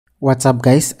What's up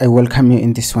guys, I welcome you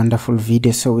in this wonderful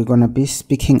video. So we're gonna be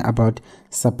speaking about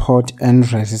support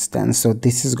and resistance. So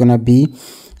this is gonna be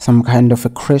some kind of a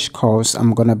crash course.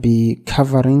 I'm gonna be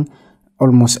covering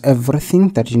almost everything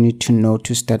that you need to know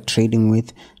to start trading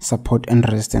with support and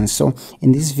resistance. So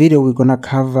in this video we're gonna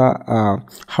cover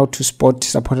how to spot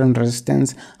support and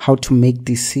resistance, how to make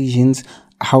decisions,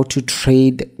 how to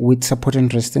trade with support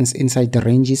and resistance inside the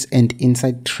ranges and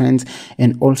inside trends,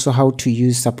 and also how to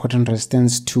use support and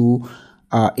resistance to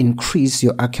increase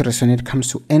your accuracy when it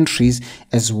comes to entries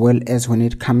as well as when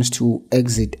it comes to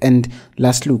exit. And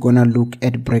lastly, we're gonna look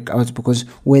at breakouts, because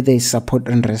where there is support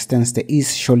and resistance there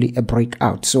is surely a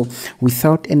breakout. So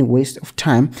without any waste of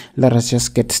time, let us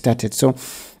just get started. So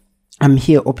I'm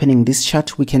here opening this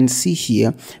chart. We can see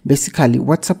here basically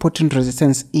what support and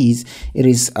resistance is. It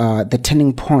is the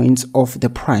turning points of the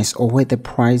price, or where the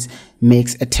price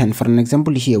makes a turn. For an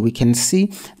example here, we can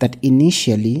see that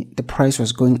initially the price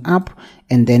was going up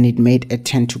and then it made a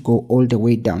turn to go all the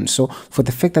way down. So for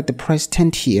the fact that the price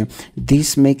turned here,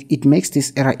 makes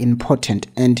this area important,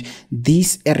 and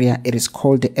this area, it is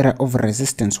called the area of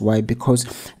resistance. Why? Because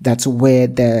that's where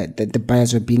the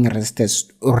buyers were being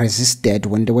resisted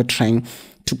when they were trying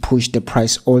to push the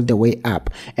price all the way up.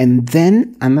 And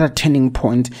then another turning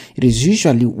point, it is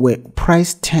usually where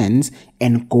price turns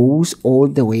and goes all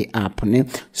the way up.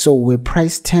 So where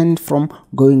price turned from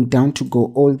going down to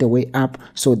go all the way up,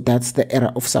 so that's the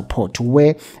area of support,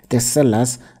 where the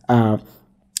sellers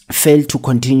fail to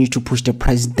continue to push the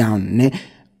price down,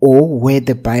 or where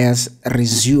the buyers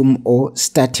resume or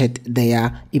started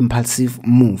their impulsive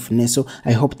move. So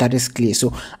I hope that is clear.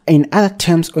 So in other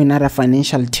terms, or in other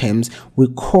financial terms, we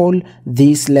call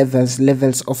these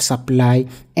levels of supply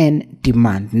and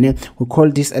demand. We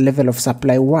call this a level of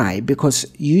supply. Why? Because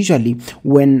usually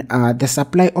when the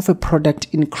supply of a product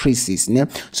increases,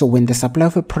 so when the supply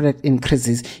of a product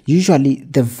increases, usually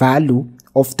the value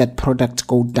of that product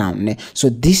go down. So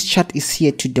this chart is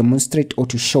here to demonstrate or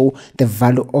to show the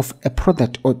value of a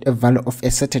product or a value of a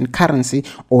certain currency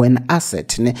or an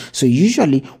asset. So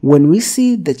usually when we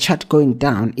see the chart going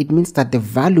down, it means that the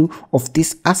value of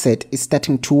this asset is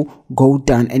starting to go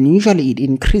down, and usually it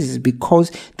increases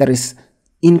because there is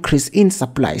increase in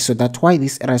supply. So that's why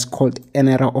this area is called an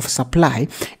area of supply,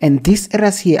 and these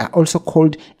areas here are also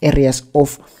called areas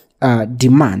of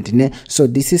demand. So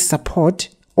this is support,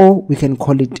 or we can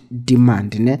call it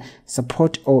demand,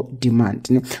 support or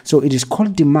demand. So it is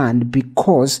called demand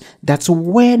because that's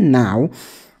where now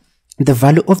the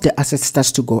value of the asset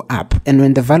starts to go up. And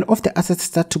when the value of the asset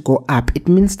starts to go up, it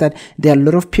means that there are a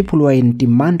lot of people who are in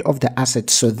demand of the asset.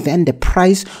 So then the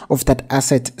price of that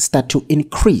asset start to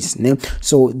increase.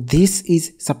 So this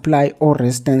is supply or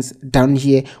resistance. Down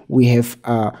here we have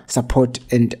support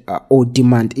and or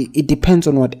demand. It depends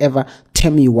on whatever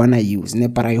term you want to use,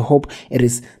 but I hope it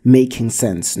is making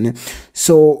sense.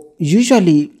 So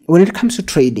usually when it comes to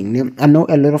trading, I know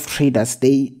a lot of traders,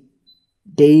 they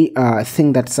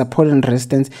think that support and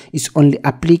resistance is only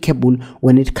applicable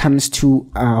when it comes to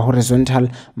horizontal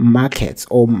markets,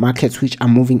 or markets which are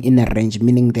moving in a range,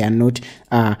 meaning they are not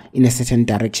in a certain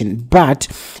direction. But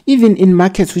even in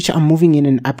markets which are moving in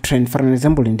an uptrend, for an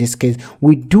example in this case,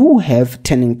 we do have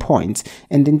turning points,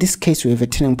 and in this case we have a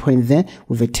turning point there,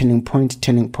 we have a turning point,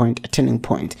 a turning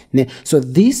point. So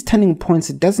these turning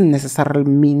points, it doesn't necessarily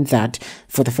mean that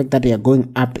for the fact that they are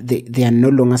going up, they are no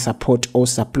longer support or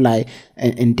supply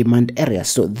and demand area.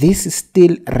 So this is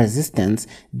still resistance,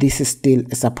 this is still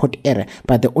a support area,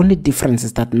 but the only difference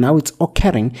is that now it's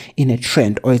occurring in a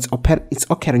trend, or it's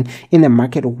occurring in a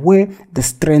market where the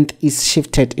strength is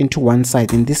shifted into one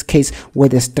side, in this case where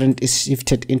the strength is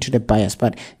shifted into the buyers.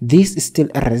 But this is still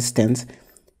a resistance,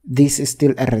 this is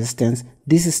still a resistance,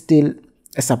 this is still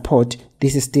a support,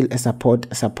 this is still a support,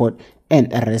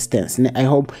 and a resistance. I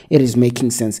hope it is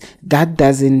making sense. That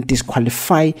doesn't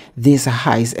disqualify these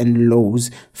highs and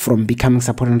lows from becoming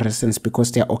support and resistance,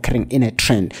 because they are occurring in a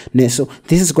trend. So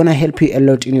this is going to help you a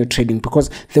lot in your trading, because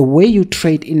the way you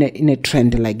trade in a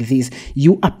trend like this,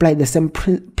 you apply the same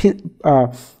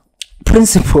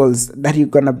principles that you're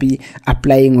gonna be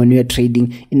applying when you're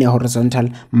trading in a horizontal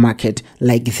market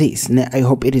like this. I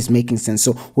hope it is making sense.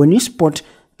 So when you spot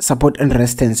support and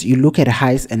resistance, you look at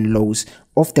highs and lows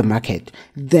of the market.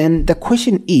 Then the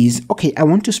question is, okay, I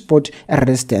want to spot a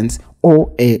resistance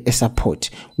or a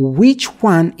support. Which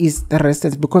one is the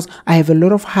resistance? Because I have a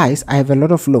lot of highs, I have a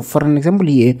lot of low. For an example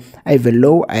here, I have a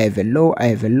low, I have a low, I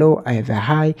have a low, I have a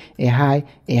high, a high,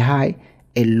 a high,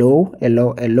 a low, a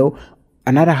low, a low,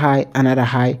 another high,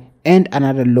 and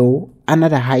another low,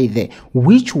 another high there.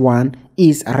 Which one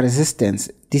is a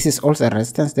resistance This is also a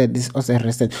resistance, that this is also a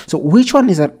resistance. So which one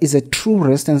is a true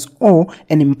resistance or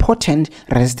an important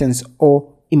resistance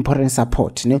or important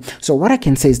support? So what I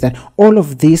can say is that all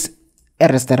of these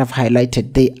areas that I've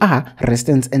highlighted, they are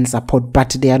resistance and support,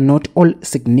 but they are not all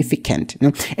significant.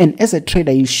 And as a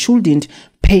trader, you shouldn't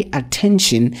pay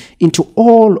attention into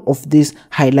all of these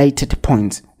highlighted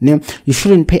points. You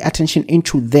shouldn't pay attention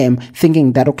into them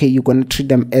thinking that, okay, you're going to treat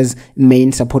them as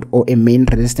main support or a main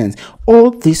resistance.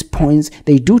 All these points,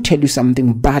 they do tell you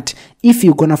something, but if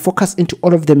you're going to focus into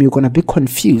all of them, you're going to be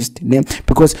confused,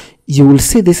 because you will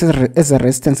see this as a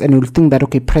resistance and you'll think that,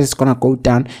 okay, price is going to go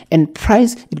down, and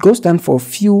price, it goes down for a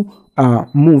few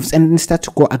moves and then start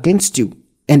to go against you.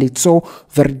 And it's so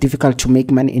very difficult to make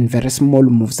money in very small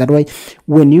moves. That's why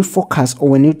when you focus or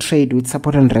when you trade with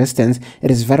support and resistance,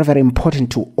 it is very, very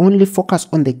important to only focus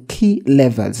on the key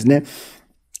levels.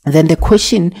 Then the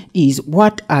question is,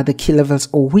 what are the key levels,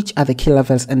 or which are the key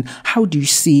levels, and how do you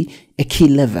see a key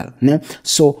level?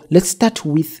 So let's start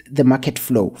with the market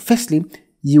flow. Firstly,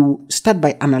 you start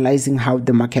by analyzing how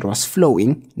the market was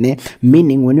flowing,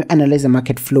 meaning when you analyze the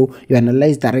market flow, you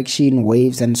analyze direction,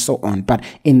 waves, and so on. But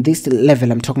in this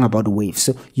level, I'm talking about waves.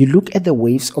 So you look at the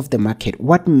waves of the market.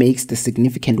 What makes the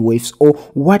significant waves, or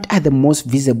what are the most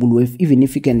visible waves? Even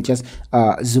if you can just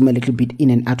zoom a little bit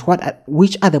in and out,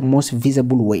 which are the most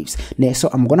visible waves? So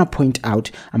I'm gonna point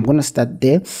out. I'm gonna start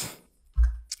there.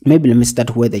 Maybe let me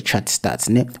start where the chart starts.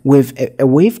 We have a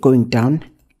wave going down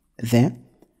there.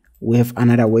 We have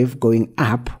another wave going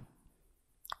up.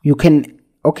 You can,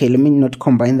 okay, let me not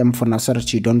combine them for now so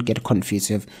that you don't get confused.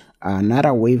 You have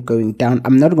another wave going down.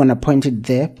 I'm not going to point it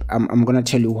there. I'm going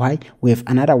to tell you why. We have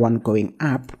another one going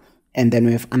up, and then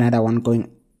we have another one going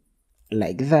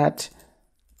like that.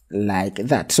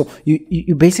 So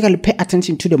you basically pay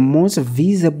attention to the most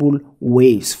visible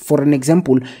waves. For an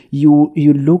example, you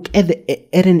look at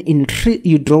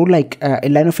you draw like a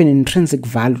line of an intrinsic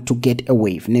value to get a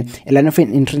wave. A line of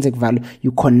an intrinsic value,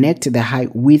 you connect the high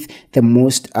with the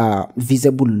most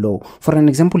visible low. For an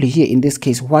example here, in this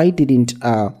case, why didn't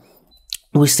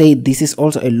we say this is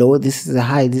also a low, this is a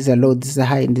high, this is a low, this is a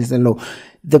high, and this is a low?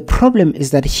 The problem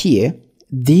is that here,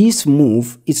 this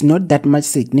move is not that much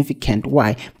significant.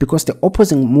 Because the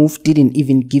opposing move didn't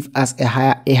even give us a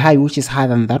high which is higher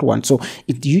than that one. So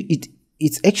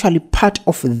it's actually part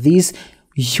of this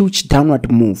huge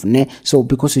downward move. So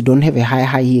because you don't have a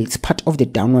high here, it's part of the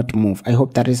downward move. I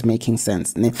hope that is making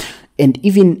sense. And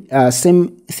even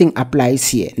same thing applies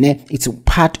here. It's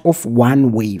part of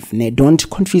one wave. Don't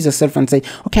confuse yourself and say,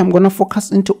 okay, I'm gonna focus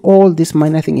into all this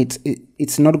minor thing.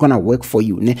 It's not gonna work for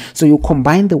you. So you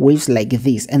combine the waves like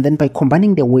this, and then by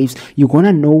combining the waves, you're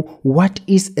gonna know what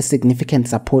is a significant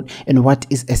support and what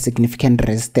is a significant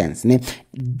resistance.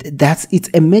 It's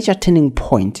a major turning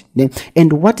point.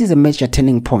 And what is a major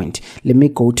turning point? Let me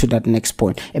go to that next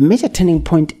point. A major turning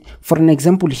point, for an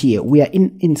example here, we are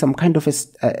in some kind of a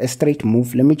straight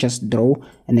move. Let me just draw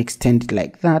and extend it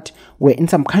like that. We're in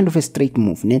some kind of a straight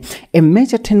move. A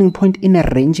major turning point in a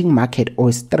ranging market or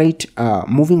a straight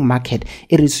moving market,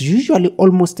 it is usually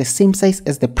almost the same size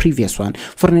as the previous one.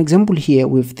 For an example here,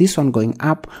 with this one going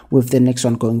up, with the next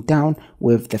one going down,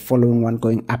 with the following one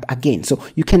going up again. So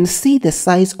you can see the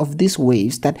size of these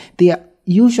waves, that they are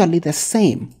usually the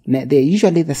same. They're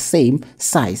usually the same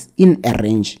size in a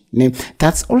range.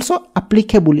 That's also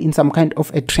applicable in some kind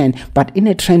of a trend, but in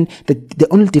a trend, the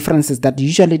only difference is that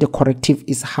usually the corrective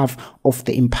is half of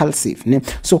the impulsive.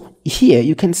 So here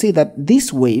you can see that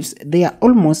these waves, they are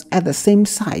almost at the same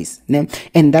size,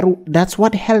 and that's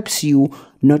what helps you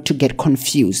not to get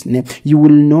confused. You will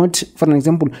not, for an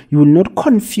example, you will not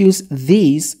confuse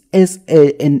this as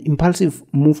an impulsive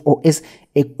move or as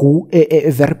a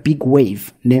very big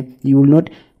wave. You will not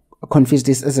confuse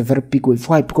this as a very big wave.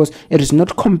 Why? Because it is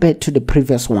not compared to the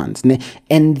previous ones.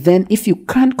 And then if you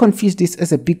can't confuse this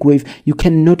as a big wave, you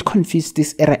cannot confuse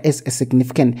this area as a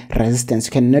significant resistance.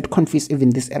 You cannot confuse even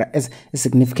this area as a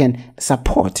significant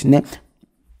support.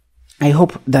 I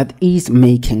hope that is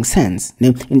making sense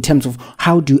in terms of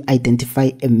how do you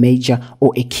identify a major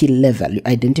or a key level. You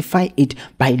identify it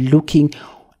by looking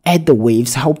at the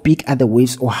waves. How big are the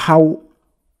waves, or how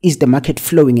is the market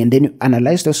flowing? And then you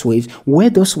analyze those waves.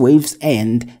 Where those waves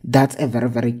end, that's a very,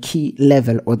 very key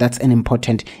level, or that's an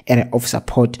important area of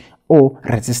support or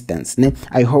resistance.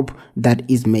 I hope that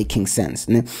is making sense.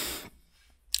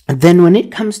 Then when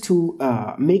it comes to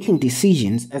making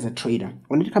decisions as a trader,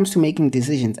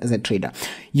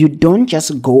 you don't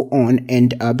just go on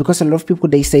and because a lot of people,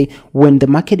 they say when the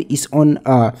market is on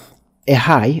a a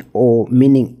high, or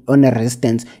meaning on a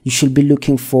resistance, you should be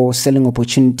looking for selling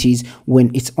opportunities.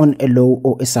 When it's on a low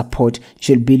or a support, you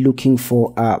should be looking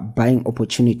for buying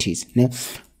opportunities.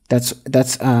 That's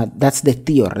the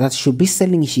theory. That should be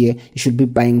selling here, you should be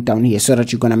buying down here, so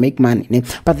that you're gonna make money.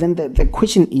 But then the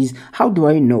question is, how do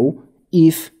I know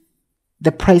if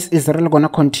the price is really going to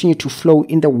continue to flow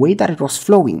in the way that it was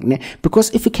flowing? Because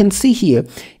if you can see here,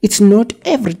 it's not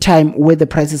every time where the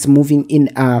price is moving in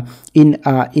a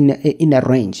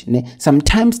range.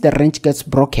 Sometimes the range gets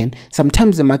broken,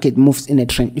 sometimes the market moves in a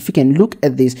trend. If you can look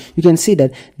at this, you can see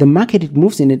that the market, it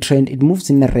moves in a trend, it moves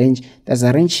in a range. There's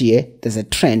a range here, there's a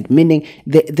trend, meaning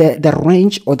the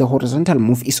range or the horizontal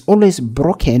move is always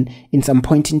broken in some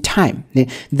point in time.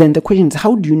 Then the question is,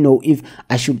 how do you know if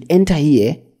I should enter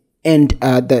here and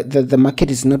the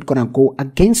market is not gonna go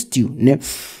against you?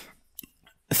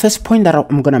 First point that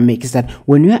I'm gonna make is that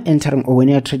when you are entering or when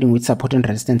you are trading with support and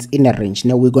resistance in a range,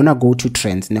 now we're gonna go to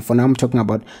trends. Now for now I'm talking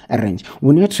about a range.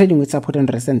 When you're trading with support and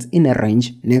resistance in a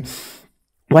range,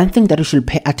 one thing that you should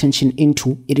pay attention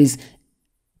into, it is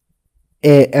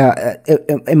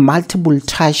a multiple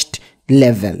touched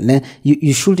level.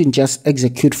 You shouldn't just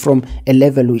execute from a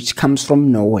level which comes from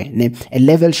nowhere. A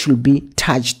level should be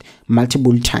touched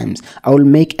multiple times. I will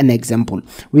make an example.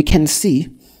 We can see,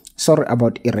 sorry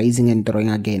about erasing and drawing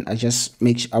again, I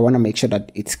want to make sure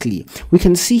that it's clear. We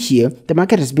can see here the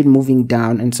market has been moving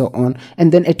down and so on,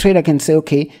 and then a trader can say,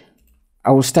 okay,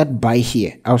 I will start buying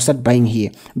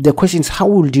here. The question is, how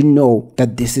would you know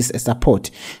that this is a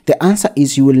support? The answer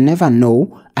is, you will never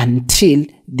know until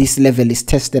this level is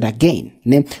tested again.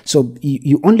 So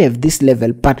you only have this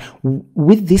level, but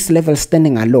with this level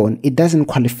standing alone, it doesn't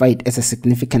qualify it as a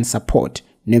significant support,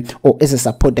 or as a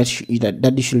support that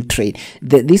you should trade.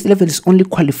 This level is only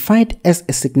qualified as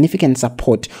a significant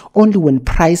support only when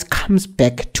price comes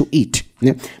back to it.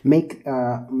 Make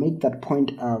that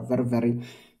point very, very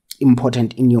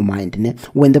important in your mind.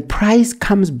 When the price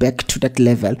comes back to that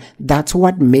level, that's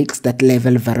what makes that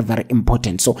level very, very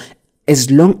important. So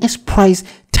as long as price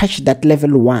touch that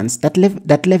level once, that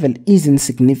level isn't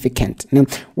significant.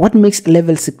 What makes a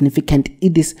level significant?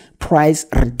 It is price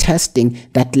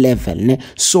retesting that level.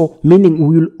 So meaning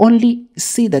we will only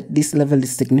see that this level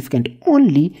is significant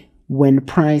only when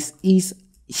price is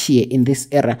here in this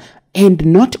area, and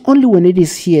not only when it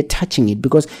is here touching it,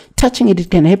 because touching it,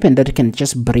 it can happen that it can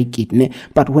just break it.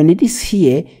 But when it is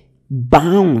here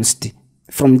bounced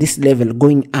from this level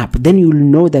going up, then you will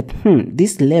know that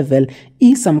this level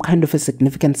is some kind of a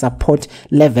significant support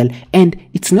level. And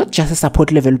it's not just a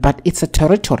support level, but it's a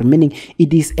territory, meaning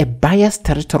it is a buyer's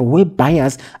territory where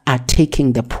buyers are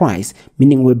taking the price,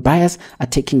 meaning where buyers are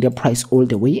taking the price all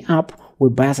the way up, where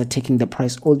buyers are taking the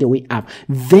price all the way up.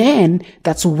 Then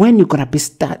that's when you're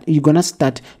gonna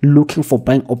start looking for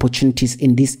buying opportunities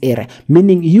in this area,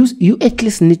 meaning you at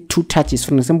least need 2 touches.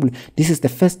 For example, this is the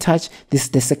first touch, this is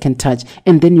the second touch,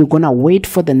 and then you're gonna wait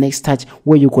for the next touch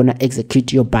where you're gonna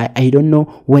execute your buy. I don't know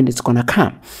when it's gonna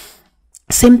come.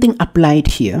 Same thing applied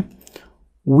here.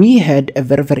 We had a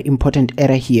very, very important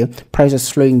area here. Price is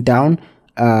slowing down,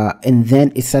 and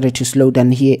then it started to slow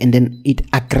down here, and then it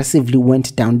aggressively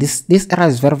went down. This area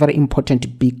is very, very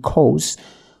important because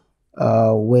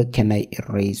where can I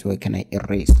erase?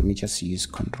 Let me just use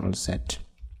Control Z.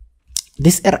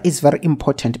 This area is very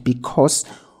important because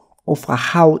of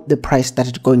how the price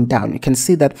started going down. You can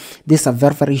see that these are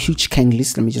very, very huge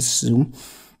candles. Let me just zoom.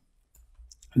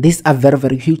 These are very,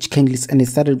 very huge candles, and it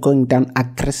started going down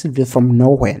aggressively from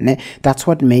nowhere. That's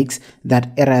what makes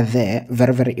that area there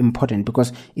very, very important,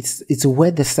 because it's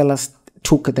where the sellers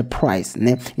took the price.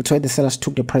 It's where the sellers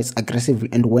took the price aggressively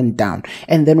and went down.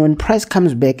 And then when price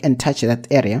comes back and touches that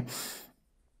area,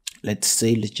 let's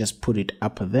just put it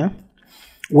up there.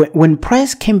 When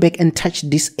price came back and touched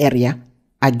this area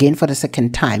again for the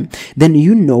second time, then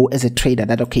you know as a trader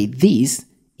that, okay, this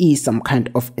is some kind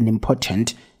of an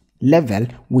important level,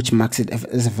 which marks it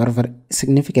as a very, very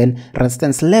significant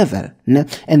resistance level.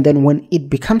 And then when it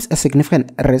becomes a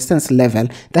significant resistance level,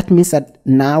 that means that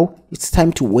now it's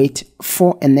time to wait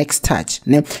for a next touch.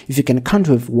 If you can count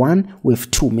with 1,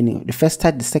 with 2, meaning the first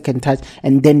touch, the second touch,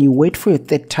 and then you wait for your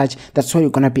third touch, that's why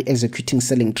you're going to be executing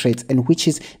selling trades, and which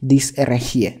is this area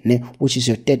here, which is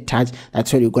your third touch.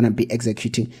 That's why you're going to be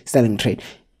executing selling trade.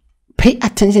 Pay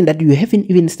attention that you haven't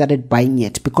even started buying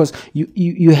yet, because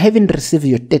you haven't received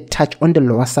your third touch on the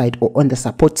lower side or on the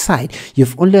support side.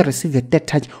 You've only received your third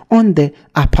touch on the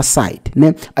upper side.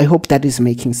 I hope that is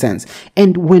making sense.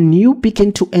 And when you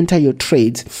begin to enter your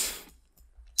trades,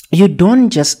 you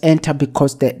don't just enter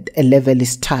because a level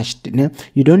is touched.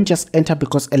 You don't just enter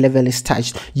because a level is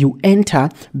touched. You enter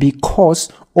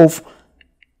because of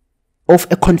of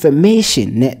a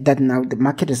confirmation that now the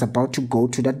market is about to go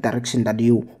to that direction that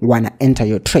you want to enter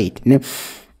your trade.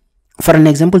 For an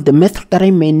example, the method that I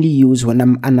mainly use when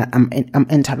I'm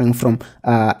entering from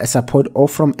a support or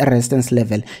from a resistance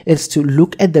level is to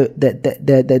look at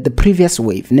the previous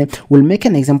wave. We'll make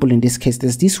an example. In this case,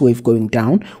 there's this wave going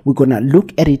down. We're gonna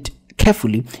look at it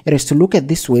carefully. It is to look at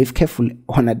this wave carefully.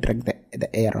 I wanna drag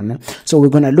the arrow. So we're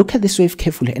gonna look at this wave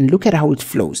carefully and look at how it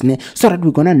flows, so that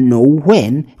we're gonna know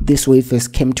when this wave has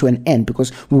come to an end,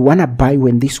 because we wanna buy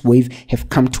when this wave have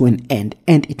come to an end.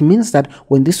 And it means that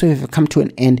when this wave have come to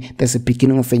an end, there's a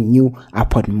beginning of a new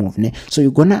upward move. So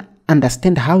you're gonna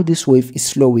understand how this wave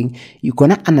is flowing. You're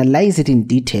gonna analyze it in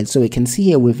detail, so we can see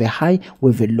here with a high,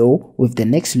 with a low, with the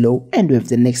next low, and with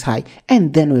the next high,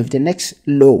 and then with the next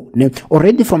low.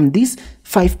 Already from these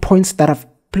 5 points that I've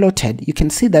plotted, you can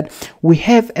see that we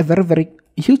have a very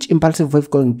huge impulsive wave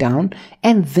going down,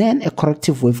 and then a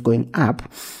corrective wave going up,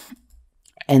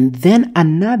 and then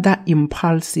another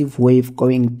impulsive wave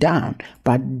going down.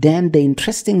 But then the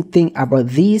interesting thing about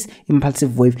this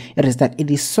impulsive wave is that it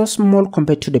is so small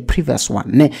compared to the previous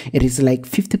one. It is like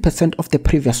 50% of the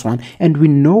previous one, and we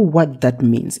know what that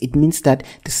means. It means that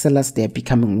the sellers, they are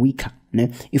becoming weaker.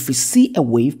 If we see a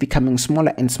wave becoming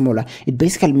smaller and smaller, it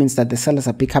basically means that the sellers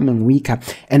are becoming weaker.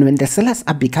 And when the sellers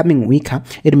are becoming weaker,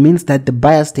 it means that the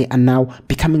buyers, they are now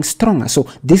becoming stronger. So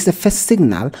this is the first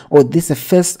signal, or this is the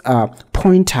first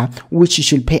pointer which you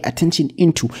should pay attention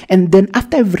into. And then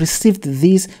after you've received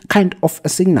this kind of a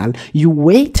signal, you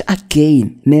wait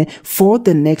again for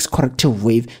the next corrective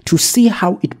wave to see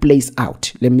how it plays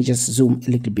out. Let me just zoom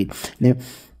a little bit.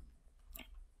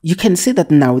 You can see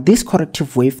that now this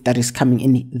corrective wave that is coming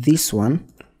in, this one,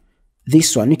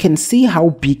 you can see how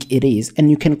big it is,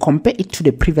 and you can compare it to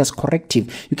the previous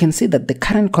corrective. You can see that the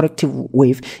current corrective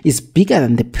wave is bigger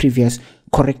than the previous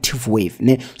corrective wave.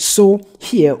 So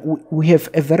here we have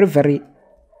a very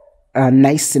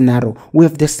nice scenario. We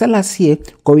have the sellers here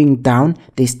going down.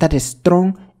 They started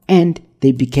strong and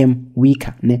they became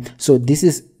weaker. So this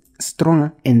is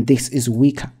stronger and this is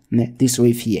weaker, this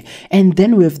wave here. And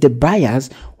then we have the buyers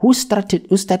who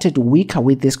started weaker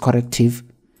with this corrective,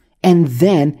 and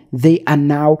then they are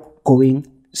now going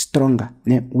stronger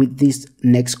with this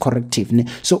next corrective.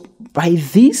 So by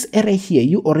this area here,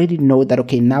 you already know that,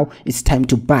 okay, now it's time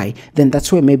to buy. Then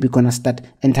that's where maybe you're gonna start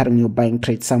entering your buying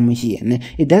trade somewhere here.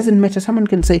 It doesn't matter. Someone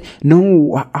can say,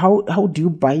 no, how do you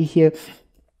buy here?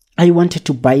 I wanted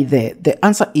to buy there. The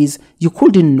answer is you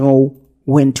couldn't know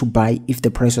when to buy if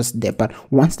the price was there, but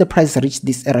once the price reached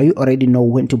this area, you already know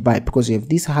when to buy, because you have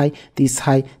this high,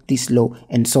 this low,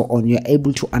 and so on. You're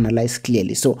able to analyze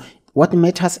clearly. So what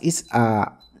matters is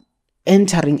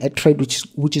entering a trade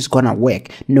which is gonna work,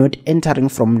 not entering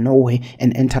from nowhere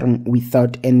and entering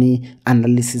without any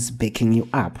analysis backing you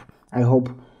up. I hope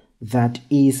that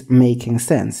is making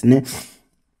sense.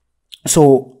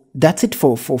 So that's it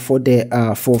for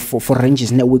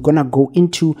ranges. Now we're gonna go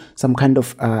into some kind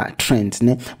of trends,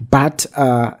 but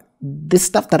the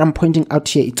stuff that I'm pointing out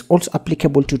here, it's also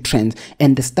applicable to trends,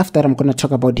 and the stuff that I'm going to talk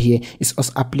about here is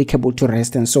also applicable to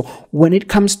resistance. So when it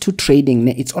comes to trading,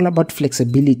 it's all about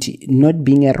flexibility, not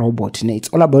being a robot. It's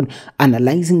all about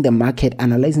analyzing the market,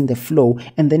 analyzing the flow,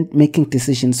 and then making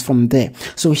decisions from there.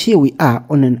 So here we are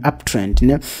on an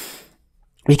uptrend.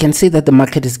 We can see that the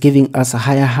market is giving us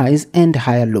higher highs and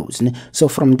higher lows. So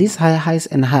from these higher highs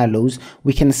and higher lows,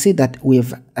 we can see that we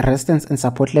have resistance and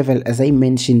support level, as I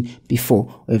mentioned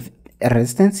before. We have a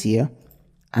resistance here,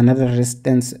 another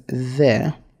resistance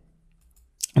there.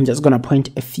 I'm just going to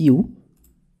point a few,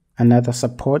 another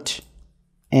support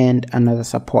and another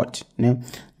support. Let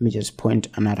me just point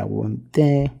another one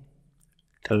there,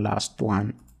 the last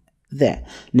one there.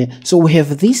 So we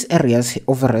have these areas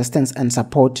of resistance and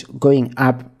support going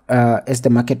up as the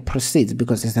market proceeds,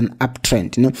 because it's an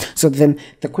uptrend. So then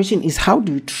the question is, how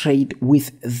do you trade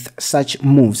with such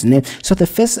moves? So the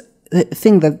first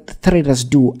thing that traders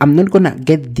do, I'm not gonna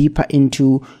get deeper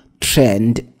into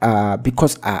trend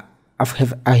because I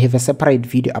have a separate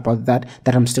video about that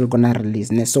I'm still gonna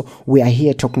release. So we are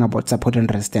here talking about support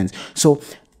and resistance. So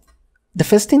the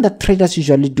first thing that traders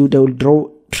usually do, they will draw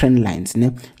trend lines.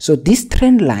 So these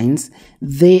trend lines,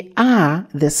 they are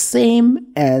the same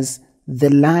as the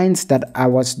lines that I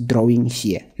was drawing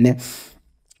here,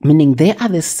 meaning they are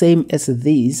the same as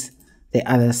these, they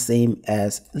are the same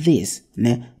as this.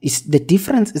 The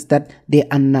difference is that they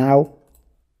are now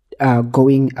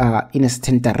going in a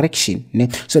certain direction.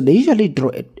 So they usually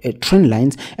draw trend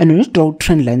lines, and when you draw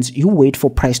trend lines, you wait for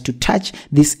price to touch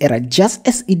this area just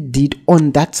as it did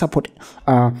on that support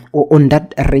or on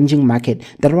that ranging market.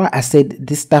 That's why I said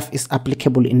this stuff is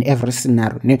applicable in every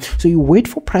scenario. So you wait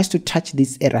for price to touch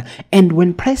this area, and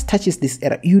when price touches this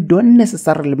area, you don't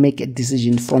necessarily make a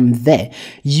decision from there.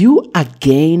 You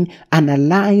again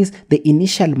analyze the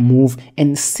initial move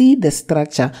and see the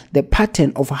structure, the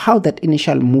pattern of how that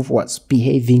initial move was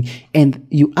behaving, and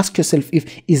you ask yourself,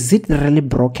 is it really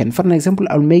broken? For an example,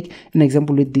 I'll make an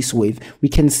example with this wave. We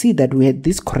can see that we had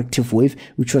this corrective wave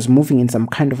which was moving in some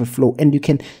kind of a flow, and you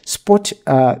can spot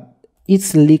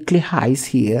its weekly highs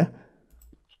here.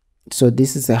 So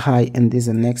this is a high and this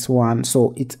is the next one.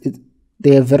 So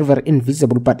they are very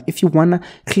invisible, but if you want to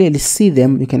clearly see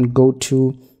them, you can go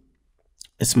to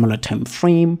a smaller time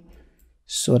frame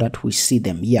so that we see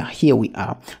them. Yeah, here we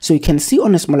are. So you can see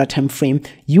on a smaller time frame,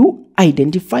 you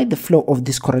identify the flow of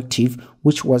this corrective,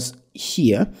 which was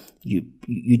here.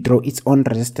 You draw its own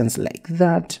resistance like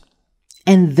that,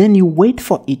 and then you wait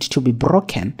for it to be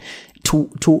broken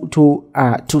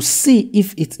to see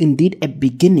if it's indeed a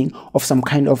beginning of some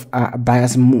kind of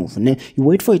buyer's move. You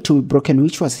wait for it to be broken,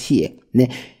 which was here.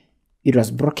 It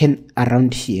was broken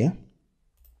around here.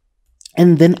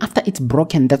 And then after it's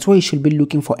broken, that's why you should be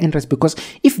looking for interest, because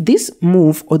if this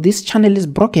move or this channel is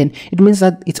broken, it means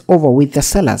that it's over with the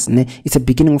sellers. It's a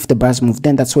beginning of the buyer's move.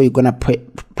 Then that's why you're gonna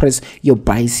press your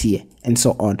buys here and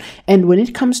so on. And when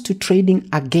it comes to trading,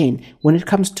 again, when it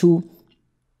comes to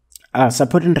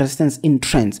support and resistance in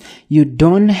trends, you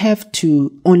don't have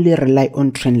to only rely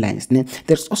on trend lines.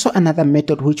 There's also another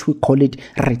method which we call it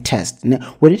retest.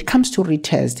 When it comes to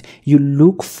retest, you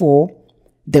look for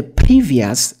the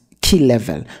previous key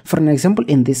level. For an example,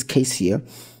 in this case here,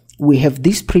 we have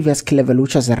this previous key level,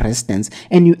 which was a resistance,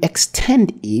 and you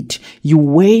extend it. You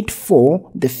wait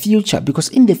for the future, because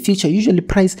in the future, usually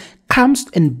price comes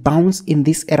and bounce in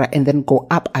this area and then go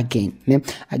up again.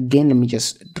 Again, let me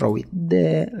just draw it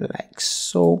there like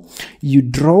so. You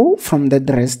draw from the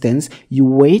resistance, you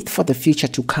wait for the future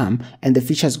to come, and the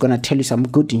future is going to tell you some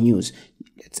good news.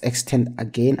 Let's extend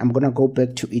again. I'm going to go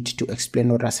back to it to explain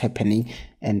what was happening,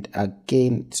 and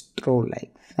again, let's draw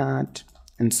like that,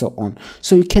 and so on.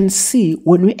 So you can see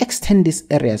when we extend these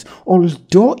areas,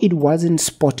 although it wasn't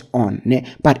spot on,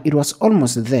 but it was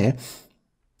almost there.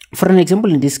 For an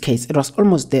example, in this case, it was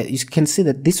almost there. You can see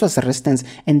that this was a resistance,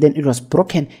 and then it was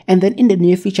broken, and then in the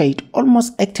near future, it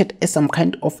almost acted as some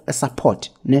kind of a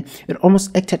support. It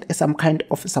almost acted as some kind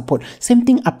of a support. Same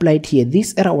thing applied here.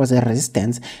 This area was a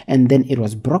resistance, and then it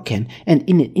was broken, and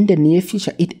in the near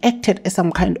future, it acted as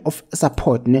some kind of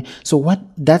support. So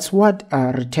that's what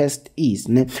retest is.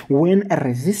 When a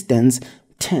resistance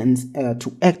tends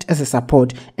to act as a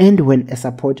support, and when a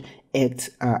support acts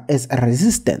as a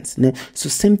resistance. So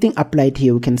same thing applied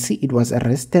here. We can see it was a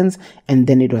resistance, and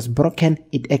then it was broken,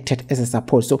 it acted as a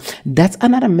support. So that's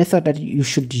another method that you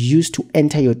should use to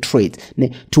enter your trade,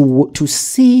 to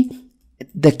see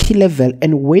the key level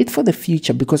and wait for the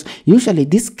future, because usually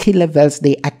these key levels,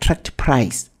 they attract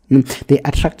price. They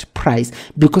attract price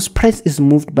because price is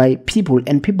moved by people,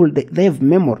 and people, they have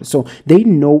memory, so they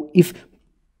know if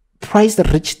price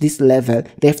reach this level,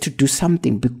 they have to do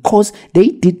something because they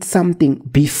did something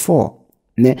before.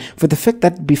 For the fact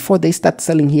that before they start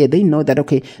selling here, they know that,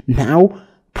 okay, now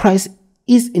price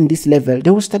is in this level,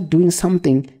 they will start doing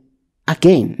something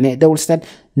again. They will start,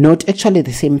 not actually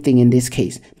the same thing in this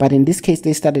case, but in this case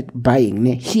they started buying.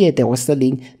 Here they were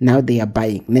selling, now they are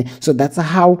buying. So that's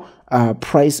how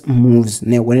price moves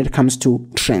when it comes to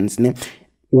trends.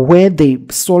 Where they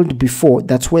sold before,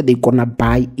 that's where they're gonna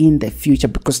buy in the future,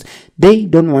 because they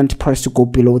don't want price to go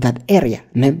below that area.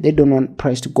 They don't want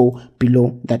price to go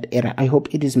below that area. I hope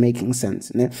it is making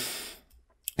sense.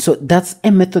 So that's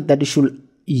a method that you should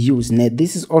use.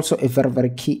 This is also a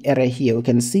very key area here. We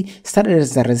can see started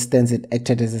as a resistance, it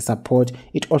acted as a support,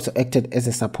 it also acted as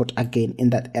a support again in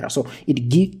that area. So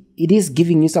it is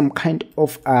giving you some kind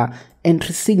of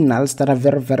entry signals that are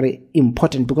very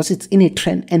important, because it's in a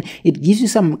trend, and it gives you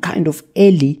some kind of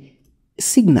early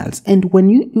signals. And when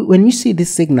you see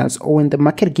these signals, or when the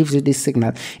market gives you this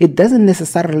signal, it doesn't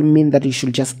necessarily mean that you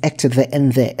should just act there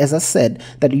and there. As I said,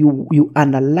 that you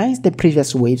analyze the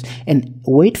previous waves and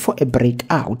wait for a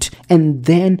breakout, and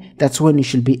then that's when you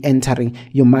should be entering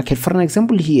your market. For an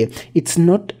example here, it's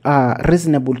not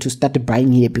reasonable to start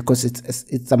buying here because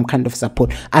it's some kind of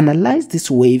support. Analyze this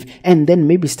wave and then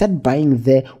maybe start buying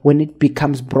there when it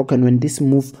becomes broken, when this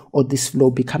move or this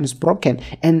flow becomes broken.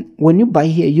 And when you buy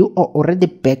here, you are already already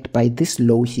backed by this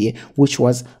low here, which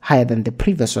was higher than the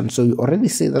previous one. So you already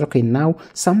see that, okay, now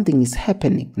something is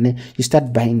happening. You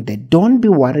start buying there. Don't be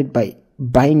worried by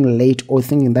buying late or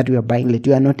thinking that you are buying late.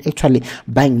 You are not actually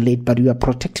buying late, but you are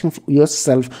protecting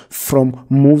yourself from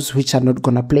moves which are not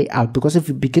gonna play out. Because if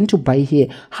you begin to buy here,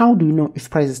 how do you know if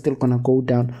price is still gonna go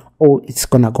down or it's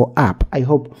gonna go up? I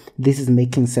hope this is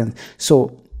making sense.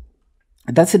 So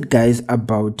that's it, guys,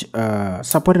 about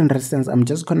support and resistance. I'm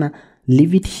just gonna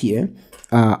leave it here.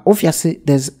 Obviously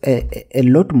there's a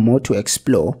lot more to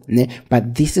explore,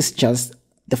 but this is just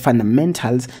the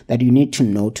fundamentals that you need to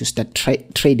know to start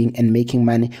trading and making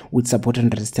money with support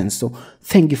and resistance. So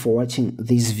thank you for watching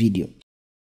this video.